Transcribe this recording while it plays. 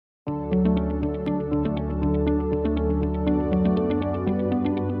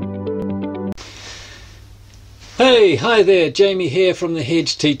Hi there, Jamie here from the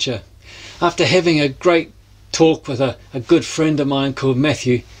Hedge teacher. After having a great talk with a good friend of mine called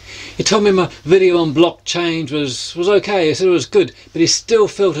Matthew, he told me my video on blockchains was okay. I said it was good, but he still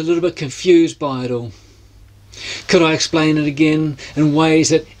felt a little bit confused by it all. Could I explain it again in ways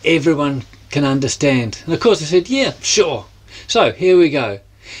that everyone can understand? And of course I said, yeah, sure. So here we go.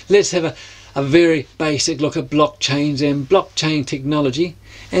 Let's have a very basic look at blockchains and blockchain technology,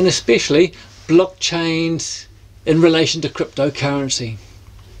 and especially blockchains in relation to cryptocurrency.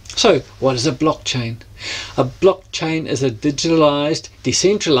 So what is a blockchain? A blockchain is a digitalised,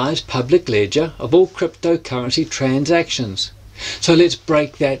 decentralised public ledger of all cryptocurrency transactions. So let's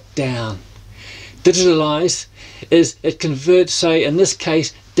break that down. Digitalised is it converts, say in this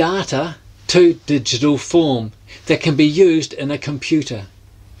case, data to digital form that can be used in a computer.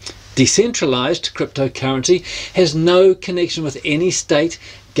 Decentralised cryptocurrency has no connection with any state,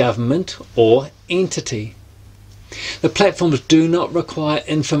 government or entity. The platforms do not require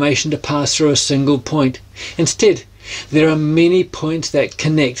information to pass through a single point. Instead, there are many points that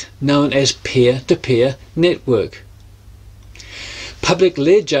connect, known as peer-to-peer network. Public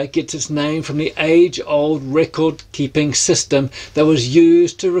ledger gets its name from the age-old record-keeping system that was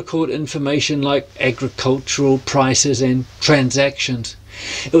used to record information like agricultural prices and transactions.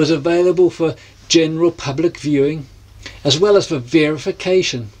 It was available for general public viewing as well as for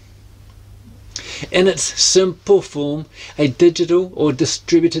verification. In its simple form, a digital or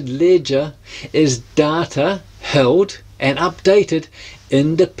distributed ledger is data held and updated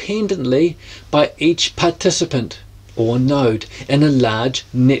independently by each participant or node in a large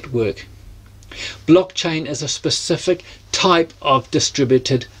network. Blockchain is a specific type of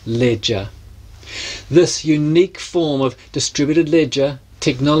distributed ledger. This unique form of distributed ledger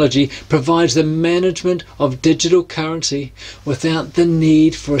technology provides the management of digital currency without the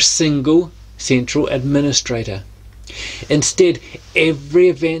need for a single central administrator. Instead, every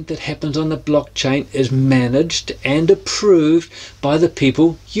event that happens on the blockchain is managed and approved by the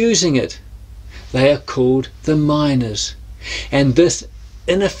people using it. They are called the miners, and this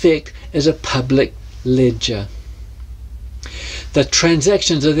in effect is a public ledger. The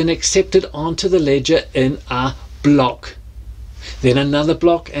transactions are then accepted onto the ledger in a block, then another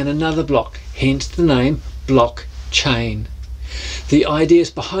block and another block, hence the name blockchain. The ideas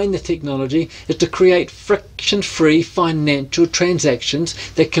behind the technology is to create friction-free financial transactions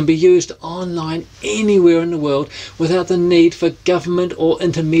that can be used online anywhere in the world without the need for government or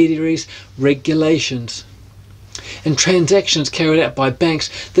intermediaries regulations. In transactions carried out by banks,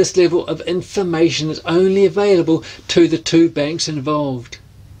 this level of information is only available to the two banks involved.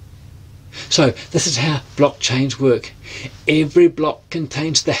 So this is how blockchains work. Every block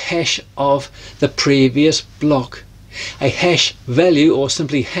contains the hash of the previous block. A hash value, or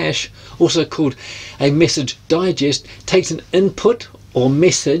simply hash, also called a message digest, takes an input or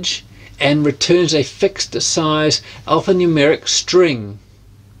message and returns a fixed size alphanumeric string.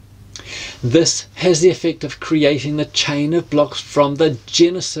 This has the effect of creating the chain of blocks from the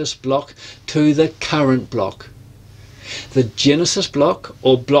genesis block to the current block. The genesis block,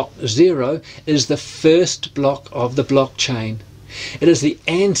 or block 0, is the first block of the blockchain. It is the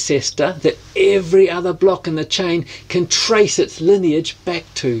ancestor that every other block in the chain can trace its lineage back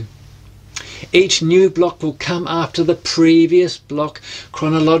to. Each new block will come after the previous block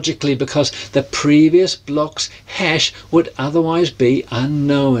chronologically because the previous block's hash would otherwise be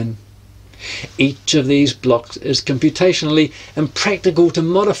unknown. Each of these blocks is computationally impractical to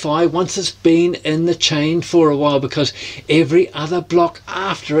modify once it's been in the chain for a while, because every other block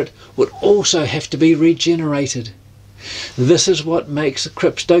after it would also have to be regenerated. This is what makes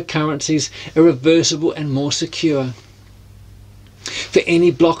cryptocurrencies irreversible and more secure. For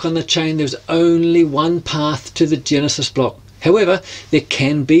any block on the chain, there's only one path to the genesis block. However, there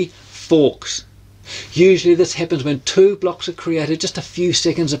can be forks. Usually this happens when two blocks are created just a few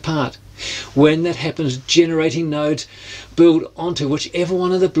seconds apart. When that happens, generating nodes build onto whichever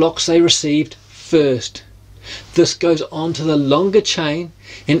one of the blocks they received first. This goes on to the longer chain,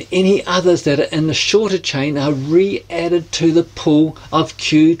 and any others that are in the shorter chain are re-added to the pool of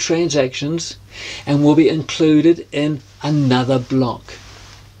queue transactions and will be included in another block.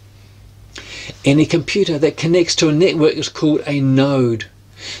 Any computer that connects to a network is called a node.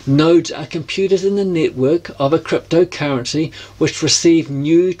 Nodes are computers in the network of a cryptocurrency which receive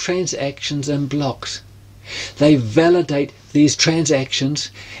new transactions and blocks. They validate these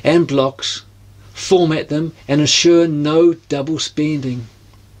transactions and blocks, format them and ensure no double spending.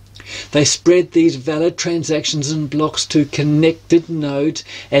 They spread these valid transactions and blocks to connected nodes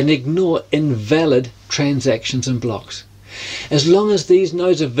and ignore invalid transactions and blocks. As long as these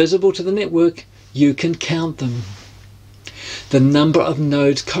nodes are visible to the network, You can count them. The number of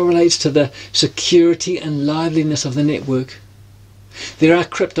nodes correlates to the security and liveliness of the network. There are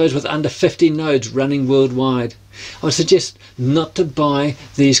cryptos with under 50 nodes running worldwide. I would suggest not to buy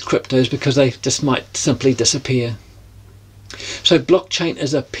these cryptos because they just might simply disappear. So blockchain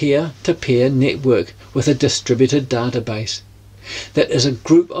is a peer-to-peer network with a distributed database. That is a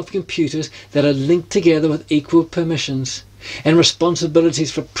group of computers that are linked together with equal permissions and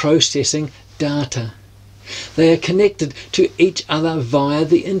responsibilities for processing data. They are connected to each other via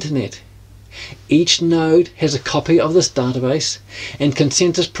the internet. Each node has a copy of this database, and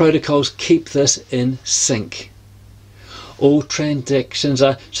consensus protocols keep this in sync. All transactions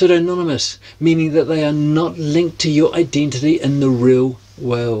are pseudonymous, meaning that they are not linked to your identity in the real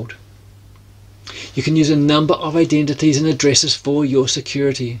world. You can use a number of identities and addresses for your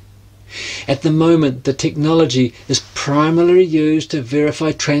security. At the moment, the technology is primarily used to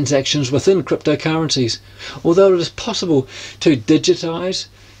verify transactions within cryptocurrencies, although it is possible to digitize,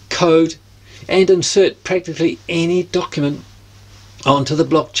 code, and insert practically any document onto the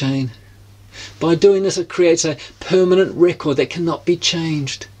blockchain. By doing this, it creates a permanent record that cannot be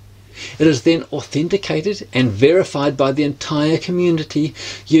changed. It is then authenticated and verified by the entire community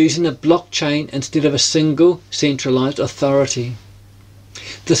using a blockchain instead of a single centralized authority.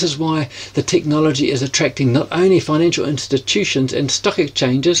 This is why the technology is attracting not only financial institutions and stock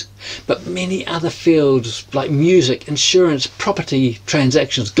exchanges, but many other fields like music, insurance, property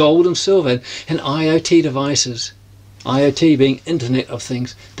transactions, gold and silver, and IoT devices. IoT being Internet of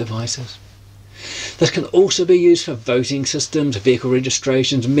Things devices. This can also be used for voting systems, vehicle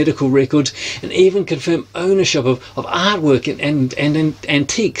registrations, medical records, and even confirm ownership of artwork and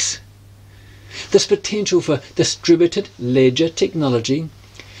antiques. This potential for distributed ledger technology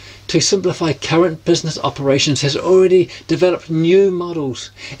to simplify current business operations has already developed new models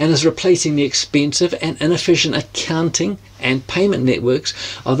and is replacing the expensive and inefficient accounting and payment networks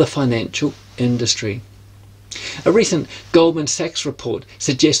of the financial industry. A recent Goldman Sachs report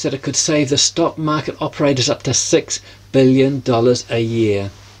suggests that it could save the stock market operators up to $6 billion a year.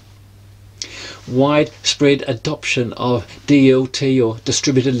 Widespread adoption of DLT or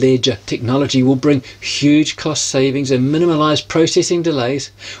distributed ledger technology will bring huge cost savings and minimize processing delays,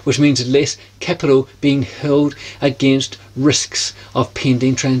 which means less capital being held against risks of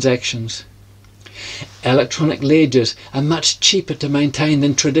pending transactions. Electronic ledgers are much cheaper to maintain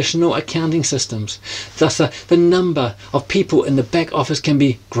than traditional accounting systems. Thus, the number of people in the back office can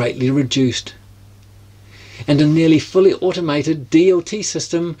be greatly reduced. And a nearly fully automated DLT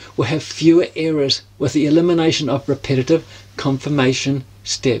system will have fewer errors with the elimination of repetitive confirmation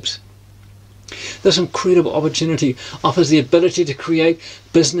steps. This incredible opportunity offers the ability to create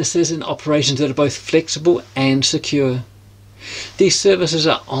businesses and operations that are both flexible and secure. These services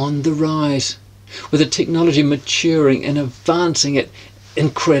are on the rise, with the technology maturing and advancing at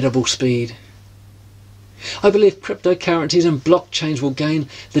incredible speed. I believe cryptocurrencies and blockchains will gain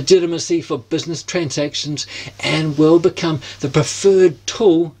legitimacy for business transactions and will become the preferred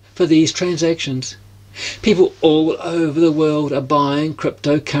tool for these transactions. People all over the world are buying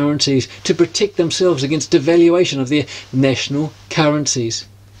cryptocurrencies to protect themselves against devaluation of their national currencies,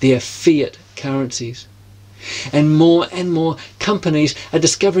 their fiat currencies. And more companies are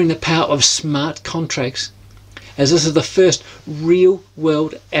discovering the power of smart contracts, as this is the first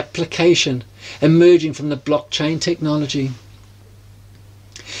real-world application emerging from the blockchain technology.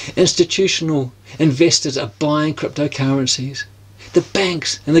 Institutional investors are buying cryptocurrencies. The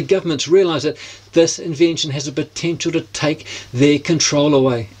banks and the governments realize that this invention has the potential to take their control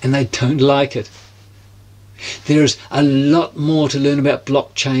away, and they don't like it. There is a lot more to learn about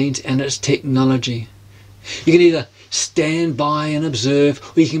blockchains and its technology. You can either stand by and observe,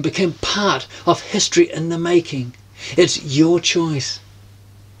 or you can become part of history in the making. It's your choice.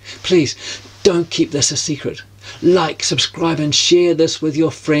 Please don't keep this a secret. Like, subscribe and share this with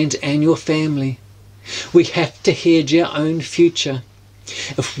your friends and your family. We have to hedge our own future.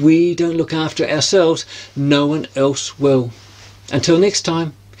 If we don't look after ourselves, no one else will. Until next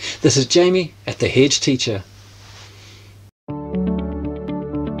time, this is Jamie at the Hedge Teacher.